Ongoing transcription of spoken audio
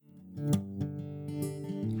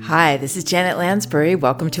Hi, this is Janet Lansbury.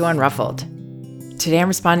 Welcome to Unruffled. Today I'm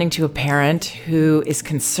responding to a parent who is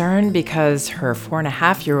concerned because her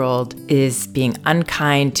 4.5-year-old is being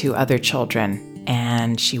unkind to other children,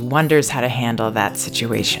 and she wonders how to handle that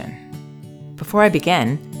situation. Before I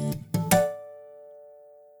begin,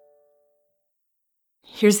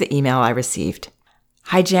 here's the email I received.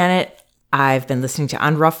 Hi, Janet. I've been listening to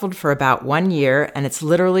Unruffled for about 1 year, and it's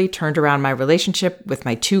literally turned around my relationship with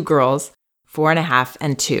my two girls, 4.5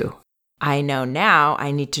 and 2. I know now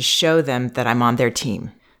I need to show them that I'm on their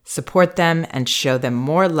team, support them, and show them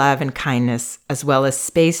more love and kindness, as well as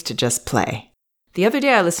space to just play. The other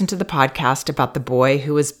day I listened to the podcast about the boy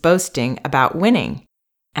who was boasting about winning,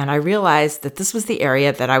 and I realized that this was the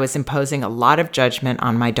area that I was imposing a lot of judgment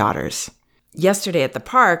on my daughters. Yesterday at the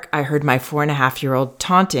park, I heard my 4.5-year-old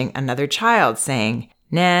taunting another child, saying,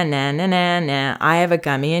 "Nah, nah, nah, nah, nah, I have a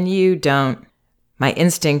gummy and you don't." My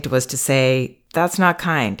instinct was to say, "That's not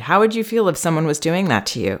kind. How would you feel if someone was doing that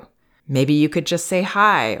to you? Maybe you could just say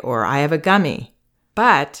hi, or I have a gummy."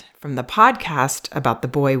 But from the podcast about the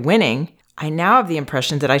boy winning, I now have the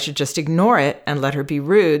impression that I should just ignore it and let her be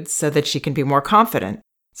rude so that she can be more confident.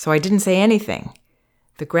 So I didn't say anything.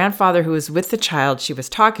 The grandfather who was with the child she was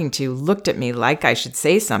talking to looked at me like I should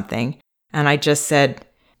say something, and I just said,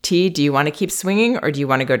 "T, do you want to keep swinging or do you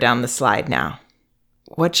want to go down the slide now?"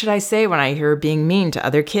 What should I say when I hear her being mean to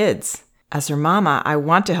other kids? As her mama, I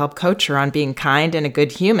want to help coach her on being kind and a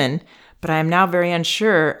good human, but I am now very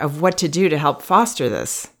unsure of what to do to help foster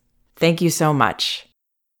this. Thank you so much.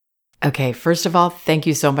 Okay, first of all, thank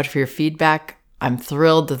you so much for your feedback. I'm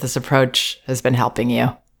thrilled that this approach has been helping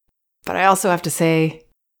you. But I also have to say,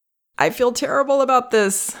 I feel terrible about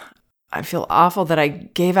this. I feel awful that I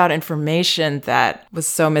gave out information that was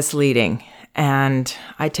so misleading, and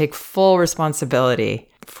I take full responsibility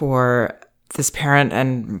for this parent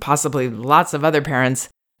and possibly lots of other parents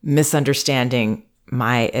misunderstanding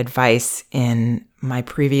my advice in my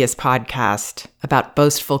previous podcast about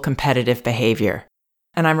boastful competitive behavior.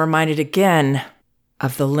 And I'm reminded again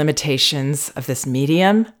of the limitations of this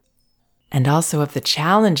medium and also of the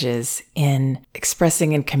challenges in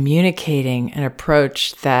expressing and communicating an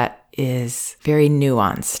approach that is very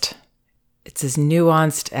nuanced. It's as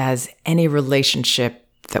nuanced as any relationship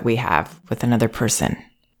that we have with another person.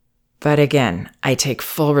 But again, I take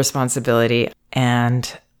full responsibility,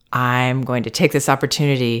 and I'm going to take this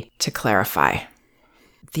opportunity to clarify.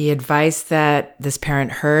 The advice that this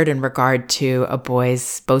parent heard in regard to a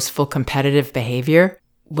boy's boastful competitive behavior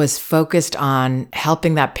was focused on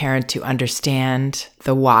helping that parent to understand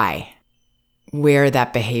the why, where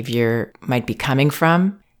that behavior might be coming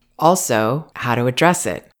from, also how to address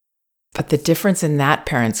it. But the difference in that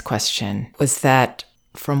parent's question was that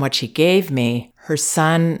from what she gave me, her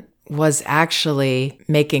son was actually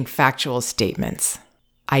making factual statements.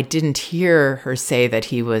 I didn't hear her say that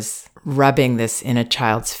he was rubbing this in a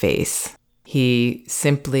child's face. He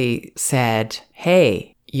simply said,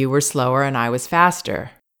 "Hey, you were slower and I was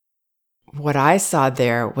faster." What I saw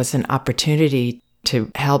there was an opportunity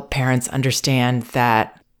to help parents understand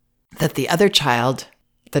that the other child,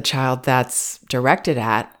 the child that's directed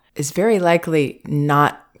at, is very likely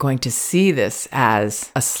not going to see this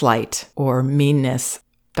as a slight or meanness,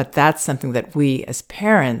 but that's something that we as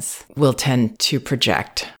parents will tend to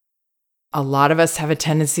project. A lot of us have a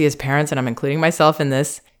tendency as parents, and I'm including myself in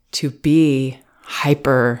this, to be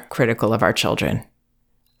hypercritical of our children,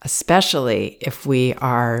 especially if we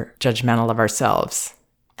are judgmental of ourselves.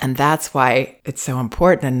 And that's why it's so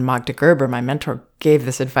important, and Magda Gerber, my mentor, gave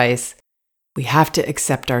this advice. We have to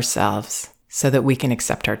accept ourselves so that we can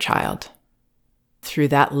accept our child. Through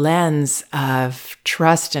that lens of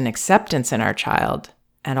trust and acceptance in our child,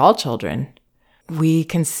 and all children, we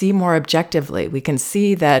can see more objectively. We can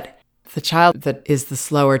see that the child that is the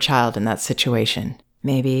slower child in that situation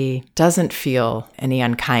maybe doesn't feel any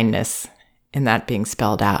unkindness in that being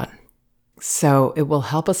spelled out. So it will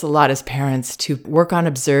help us a lot as parents to work on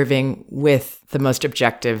observing with the most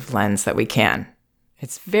objective lens that we can.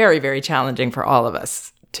 It's very, very challenging for all of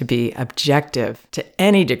us to be objective to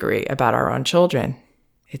any degree about our own children.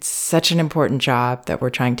 It's such an important job that we're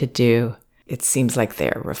trying to do. It seems like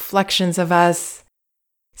they're reflections of us.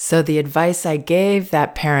 So the advice I gave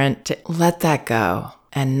that parent to let that go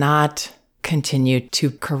and not continue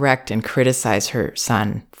to correct and criticize her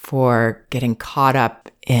son for getting caught up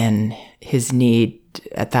in his need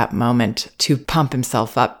at that moment to pump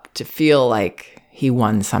himself up, to feel like he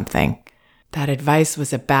won something. That advice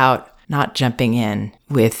was about not jumping in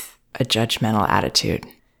with a judgmental attitude,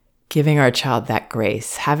 giving our child that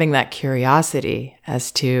grace, having that curiosity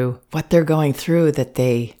as to what they're going through that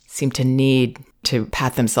they seem to need to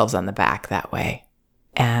pat themselves on the back that way.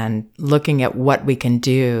 and looking at what we can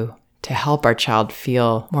do to help our child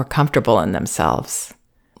feel more comfortable in themselves,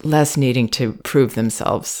 less needing to prove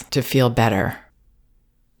themselves to feel better.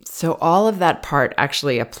 So all of that part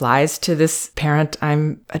actually applies to this parent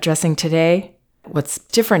I'm addressing today. What's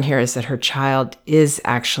different here is that her child is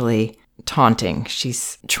actually taunting.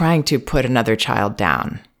 She's trying to put another child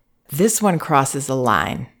down. This one crosses a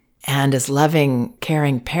line. And as loving,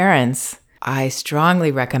 caring parents, I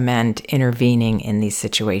strongly recommend intervening in these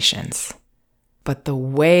situations. But the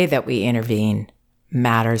way that we intervene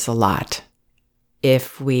matters a lot.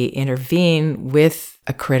 If we intervene with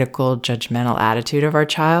a critical, judgmental attitude of our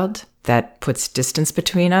child that puts distance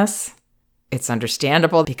between us, it's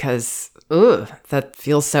understandable because, that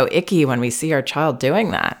feels so icky when we see our child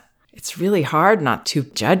doing that. It's really hard not to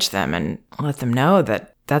judge them and let them know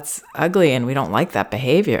that that's ugly and we don't like that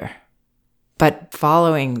behavior. But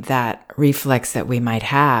following that reflex that we might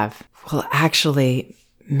have will actually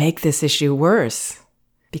make this issue worse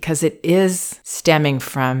because it is stemming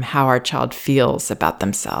from how our child feels about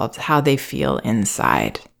themselves, how they feel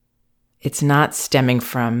inside. It's not stemming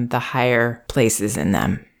from the higher places in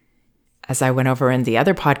them. As I went over in the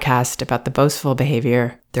other podcast about the boastful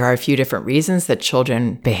behavior, there are a few different reasons that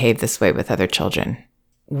children behave this way with other children.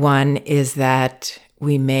 One is that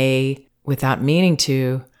we may, without meaning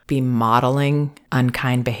to, be modeling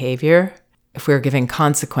unkind behavior. If we're giving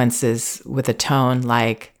consequences with a tone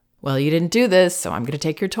like, well, you didn't do this, so I'm going to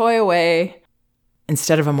take your toy away,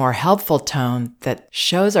 instead of a more helpful tone that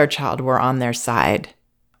shows our child we're on their side.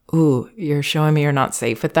 Ooh, you're showing me you're not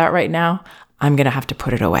safe with that right now. I'm going to have to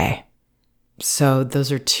put it away. So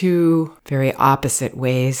those are two very opposite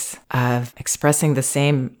ways of expressing the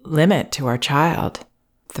same limit to our child.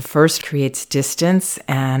 The first creates distance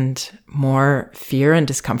and more fear and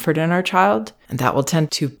discomfort in our child, and that will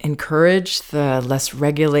tend to encourage the less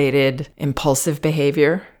regulated, impulsive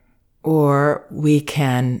behavior. Or we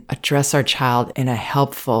can address our child in a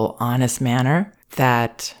helpful, honest manner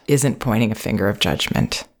that isn't pointing a finger of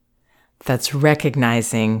judgment. That's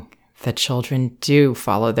recognizing that children do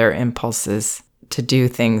follow their impulses to do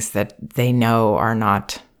things that they know are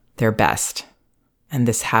not their best. And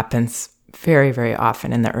this happens very, very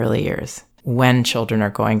often in the early years when children are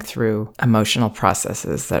going through emotional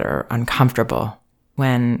processes that are uncomfortable,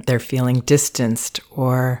 when they're feeling distanced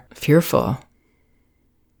or fearful.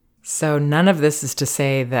 So none of this is to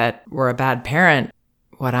say that we're a bad parent.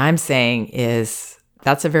 What I'm saying is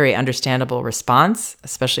that's a very understandable response,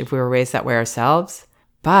 especially if we were raised that way ourselves,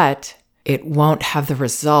 but it won't have the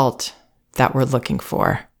result that we're looking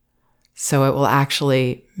for. So it will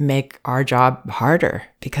actually make our job harder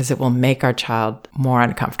because it will make our child more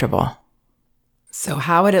uncomfortable. So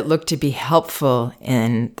how would it look to be helpful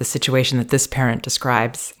in the situation that this parent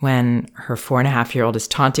describes when her 4.5-year-old is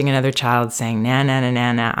taunting another child saying, "Na, na, na,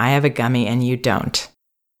 na, na, I have a gummy and you don't."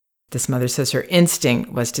 This mother says her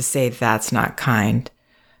instinct was to say that's not kind.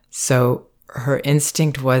 So her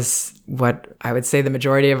instinct was what I would say the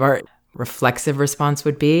majority of our reflexive response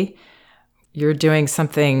would be. You're doing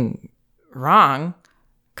something wrong,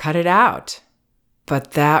 cut it out.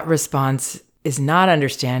 But that response is not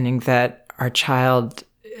understanding that our child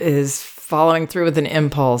is following through with an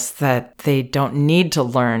impulse that they don't need to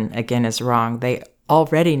learn again is wrong. They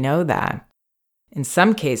already know that. In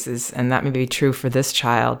some cases, and that may be true for this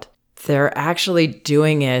child, they're actually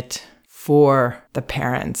doing it for the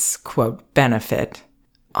parents' quote benefit,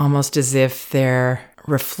 almost as if they're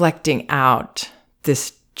reflecting out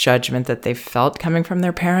this judgment that they felt coming from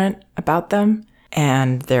their parent about them,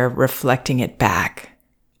 and they're reflecting it back.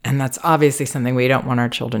 And that's obviously something we don't want our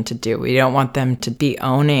children to do. We don't want them to be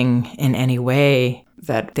owning in any way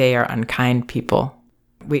that they are unkind people.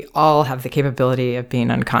 We all have the capability of being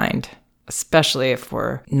unkind, especially if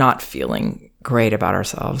we're not feeling great about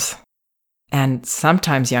ourselves. And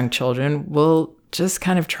sometimes young children will just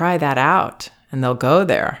kind of try that out and they'll go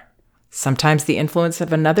there. Sometimes the influence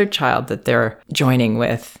of another child that they're joining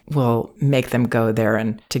with will make them go there,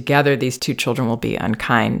 and together these two children will be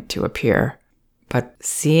unkind to a peer. But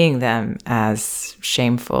seeing them as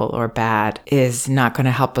shameful or bad is not going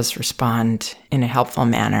to help us respond in a helpful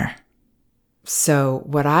manner. So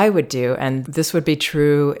what I would do, and this would be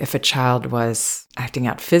true if a child was acting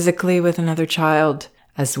out physically with another child,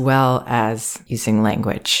 as well as using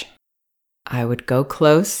language. I would go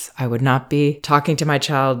close. I would not be talking to my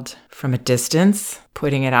child from a distance,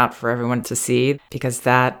 putting it out for everyone to see, because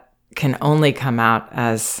that can only come out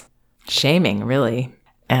as shaming, really.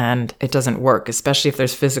 And it doesn't work, especially if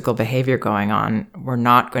there's physical behavior going on. We're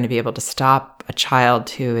not going to be able to stop a child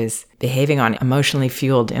who is behaving on emotionally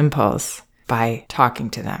fueled impulse by talking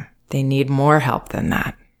to them. They need more help than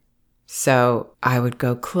that. So I would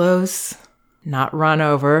go close, not run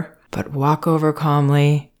over, but walk over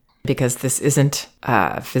calmly, because this isn't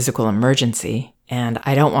a physical emergency. And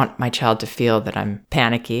I don't want my child to feel that I'm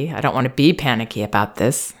panicky. I don't want to be panicky about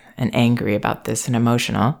this and angry about this and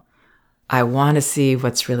emotional. I want to see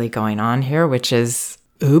what's really going on here, which is,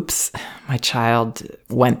 oops, my child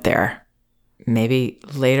went there. Maybe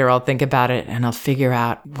later I'll think about it and I'll figure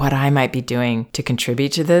out what I might be doing to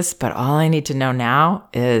contribute to this. But all I need to know now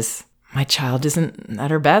is my child isn't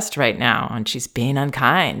at her best right now and she's being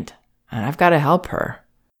unkind and I've got to help her.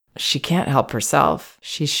 She can't help herself.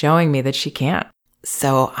 She's showing me that she can't.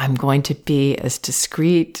 So I'm going to be as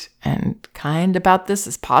discreet and kind about this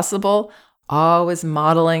as possible, always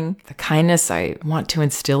modeling the kindness I want to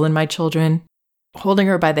instill in my children, holding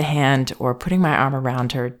her by the hand or putting my arm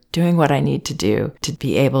around her, doing what I need to do to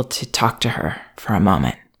be able to talk to her for a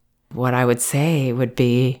moment. What I would say would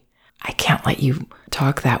be, I can't let you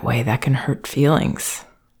talk that way. That can hurt feelings.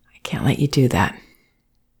 I can't let you do that.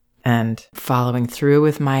 And following through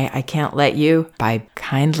with my I can't let you by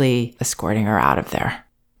kindly escorting her out of there.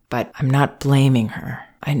 But I'm not blaming her.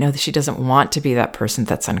 I know that she doesn't want to be that person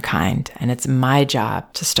that's unkind, and it's my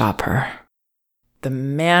job to stop her. The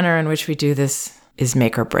manner in which we do this is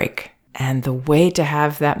make or break. And the way to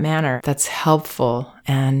have that manner that's helpful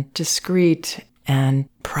and discreet and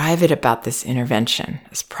private about this intervention,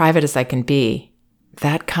 as private as I can be,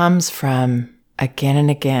 that comes from, again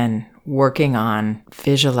and again, working on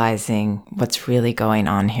visualizing what's really going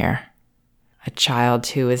on here. A child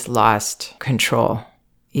who has lost control,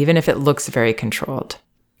 even if it looks very controlled.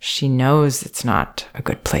 She knows it's not a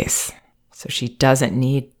good place. So she doesn't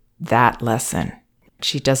need that lesson.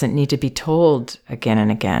 She doesn't need to be told again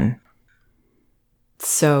and again.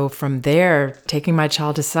 So from there, taking my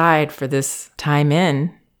child aside for this time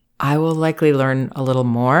in, I will likely learn a little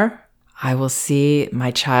more. I will see my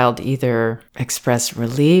child either express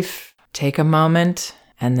relief, take a moment,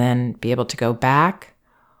 and then be able to go back,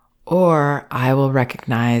 or I will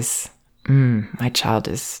recognize, my child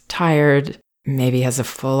is tired, maybe has a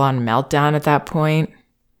full-on meltdown at that point.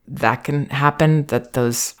 That can happen, that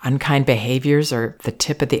those unkind behaviors are the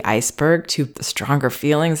tip of the iceberg to the stronger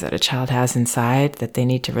feelings that a child has inside that they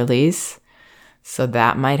need to release. So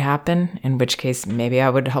that might happen, in which case maybe I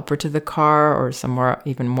would help her to the car or somewhere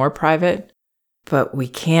even more private. But we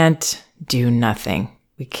can't do nothing.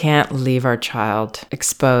 We can't leave our child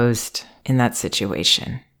exposed in that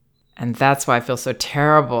situation. And that's why I feel so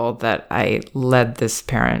terrible that I led this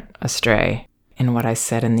parent astray in what I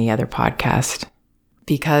said in the other podcast.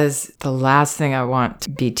 Because the last thing I want to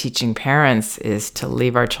be teaching parents is to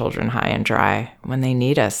leave our children high and dry when they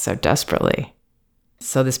need us so desperately.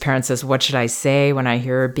 So this parent says, what should I say when I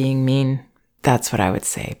hear her being mean? That's what I would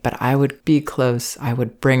say. But I would be close. I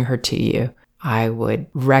would bring her to you. I would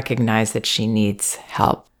recognize that she needs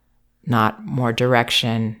help, not more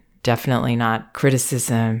direction, definitely not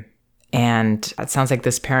criticism. And it sounds like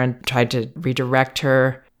this parent tried to redirect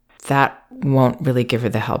her. That won't really give her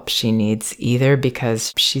the help she needs either,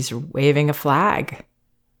 because she's waving a flag.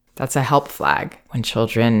 That's a help flag when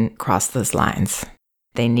children cross those lines.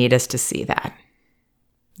 They need us to see that.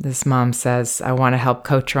 This mom says, I want to help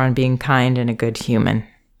coach her on being kind and a good human.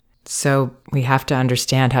 So we have to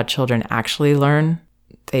understand how children actually learn.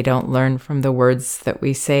 They don't learn from the words that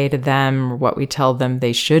we say to them or what we tell them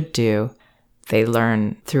they should do. They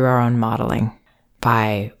learn through our own modeling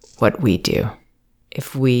by what we do.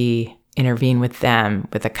 If we intervene with them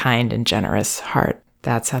with a kind and generous heart,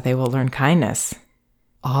 that's how they will learn kindness.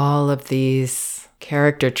 All of these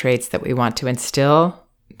character traits that we want to instill,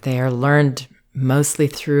 they are learned mostly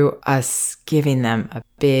through us giving them a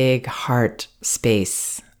big heart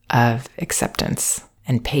space of acceptance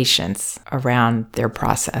and patience around their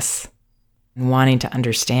process, and wanting to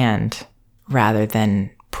understand rather than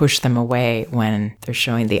push them away when they're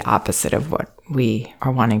showing the opposite of what we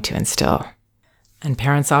are wanting to instill. And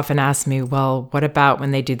parents often ask me, well, what about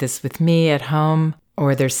when they do this with me at home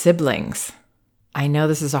or their siblings? I know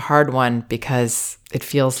this is a hard one because it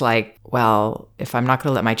feels like, well, if I'm not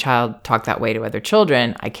going to let my child talk that way to other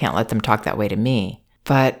children, I can't let them talk that way to me.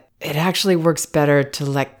 But it actually works better to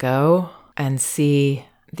let go and see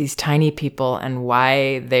these tiny people and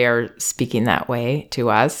why they are speaking that way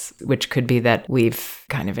to us, which could be that we've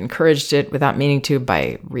kind of encouraged it without meaning to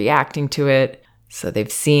by reacting to it. So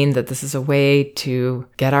they've seen that this is a way to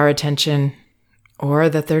get our attention, or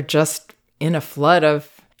that they're just in a flood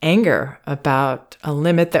of anger about a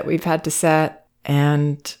limit that we've had to set,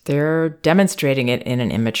 and they're demonstrating it in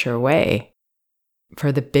an immature way.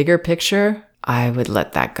 For the bigger picture, I would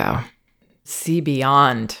let that go. See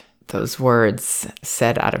beyond those words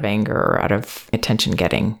said out of anger or out of attention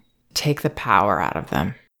getting. take the power out of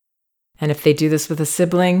them. And if they do this with a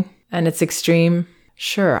sibling and it's extreme,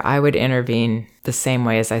 sure, I would intervene the same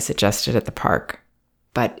way as I suggested at the park.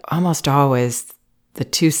 But almost always, the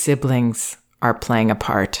two siblings are playing a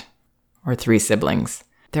part, or three siblings.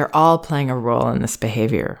 They're all playing a role in this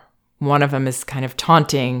behavior. One of them is kind of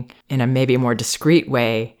taunting in a maybe more discreet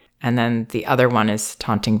way, and then the other one is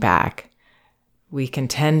taunting back. We can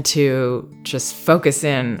tend to just focus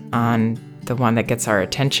in on the one that gets our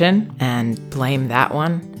attention and blame that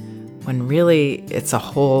one, when really it's a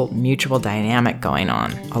whole mutual dynamic going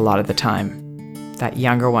on a lot of the time. That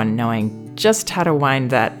younger one knowing just how to wind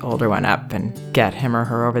that older one up and get him or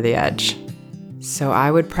her over the edge. So I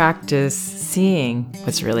would practice seeing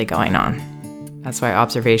what's really going on. That's why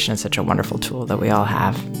observation is such a wonderful tool that we all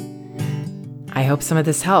have. I hope some of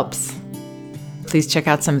this helps. Please check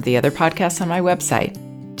out some of the other podcasts on my website,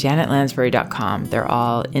 janetlansbury.com. They're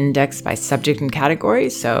all indexed by subject and category,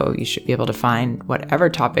 so you should be able to find whatever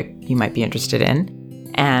topic you might be interested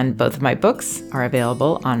in. And both of my books are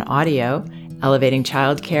available on audio, Elevating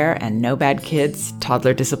Childcare and No Bad Kids,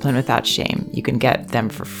 Toddler Discipline Without Shame. You can get them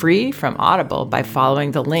for free from Audible by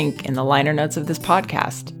following the link in the liner notes of this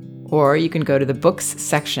podcast. Or you can go to the books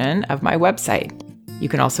section of my website. You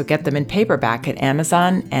can also get them in paperback at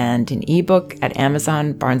Amazon and in ebook at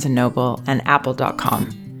Amazon, Barnes & Noble, and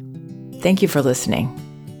Apple.com. Thank you for listening.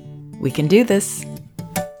 We can do this.